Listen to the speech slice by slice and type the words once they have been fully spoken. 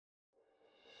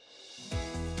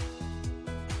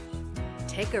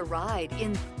Take a ride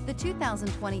in the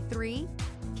 2023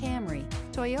 Camry.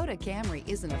 Toyota Camry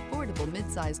is an affordable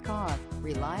midsize car,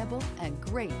 reliable and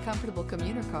great comfortable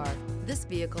commuter car. This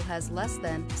vehicle has less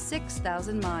than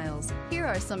 6,000 miles. Here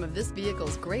are some of this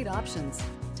vehicle's great options: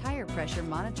 tire pressure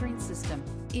monitoring system,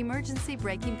 emergency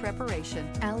braking preparation,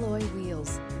 alloy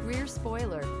wheels, rear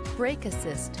spoiler, brake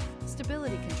assist,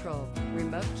 stability control,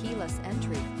 remote keyless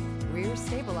entry, rear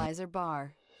stabilizer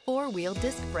bar, four-wheel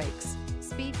disc brakes,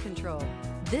 speed control.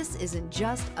 This isn't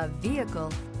just a vehicle,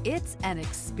 it's an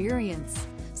experience.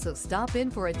 So stop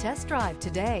in for a test drive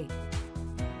today.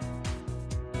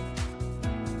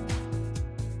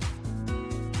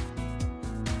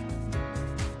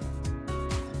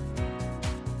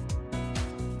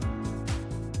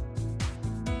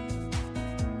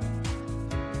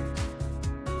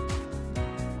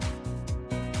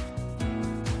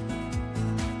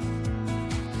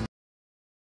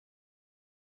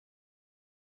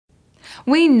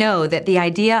 We know that the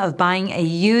idea of buying a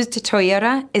used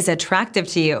Toyota is attractive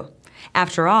to you.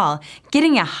 After all,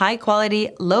 getting a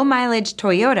high-quality, low-mileage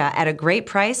Toyota at a great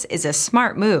price is a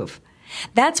smart move.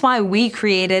 That's why we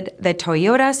created the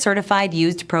Toyota Certified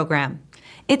Used Program.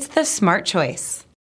 It's the smart choice.